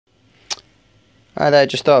Hi there,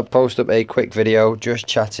 just thought I'd post up a quick video just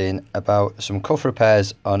chatting about some cuff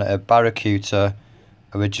repairs on a Baracuta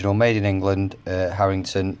original made in England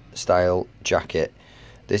Harrington style jacket.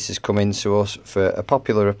 This is coming to us for a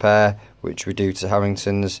popular repair which we do to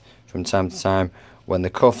Harringtons from time to time. When the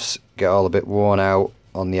cuffs get all a bit worn out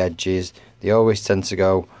on the edges, they always tend to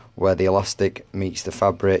go where the elastic meets the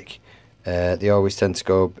fabric. They always tend to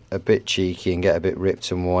go a bit cheeky and get a bit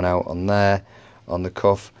ripped and worn out on there, on the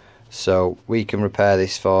cuff. So we can repair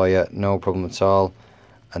this for you, no problem at all.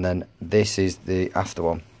 And then this is the after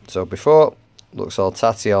one. So before, looks all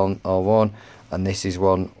tatty, all worn, and this is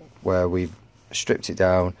one where we've stripped it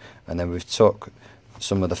down and then we've took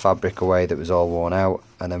some of the fabric away that was all worn out,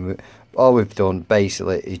 and then all we've done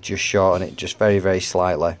basically is just shorten it just very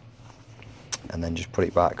slightly and then just put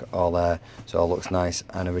it back all there so it all looks nice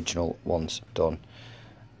and original once done.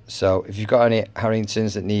 So if you've got any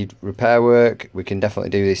Harringtons that need repair work, we can definitely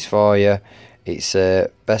do this for you. It's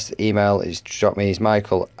best email is drop me is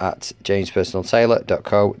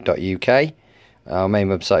michael@jamespersonaltailor.co.uk. Our main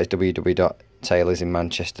website is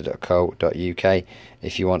www.tailorsinmanchester.co.uk.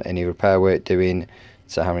 If you want any repair work doing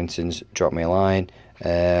to Harringtons, drop me a line.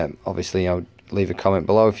 Obviously, leave a comment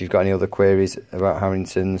below if you've got any other queries about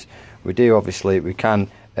Harringtons. We can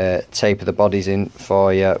taper the bodies in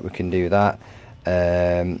for you. We can do that.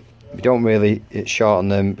 We don't really shorten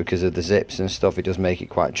them because of the zips and stuff. It does make it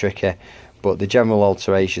quite tricky, but the general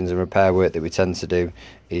alterations and repair work that we tend to do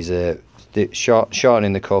is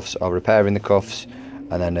shortening the cuffs or repairing the cuffs,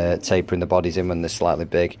 and then tapering the bodies in when they're slightly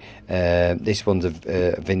big. This one's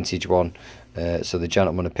a vintage one, so the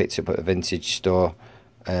gentleman had picked it up at a vintage store,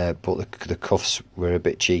 but the cuffs were a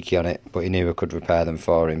bit cheeky on it, but he knew I could repair them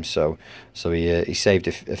for him, so he saved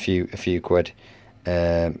a few quid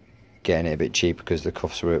getting it a bit cheap because the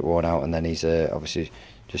cuffs were worn out, and then he's obviously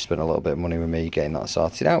just spent a little bit of money with me getting that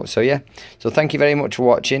sorted out. So yeah, so thank you very much for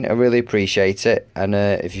watching, I really appreciate it. And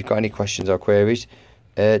if you've got any questions or queries,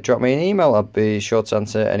 drop me an email, I'll be sure to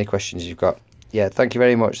answer any questions you've got. Yeah, thank you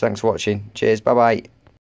very much, thanks for watching, cheers, bye bye.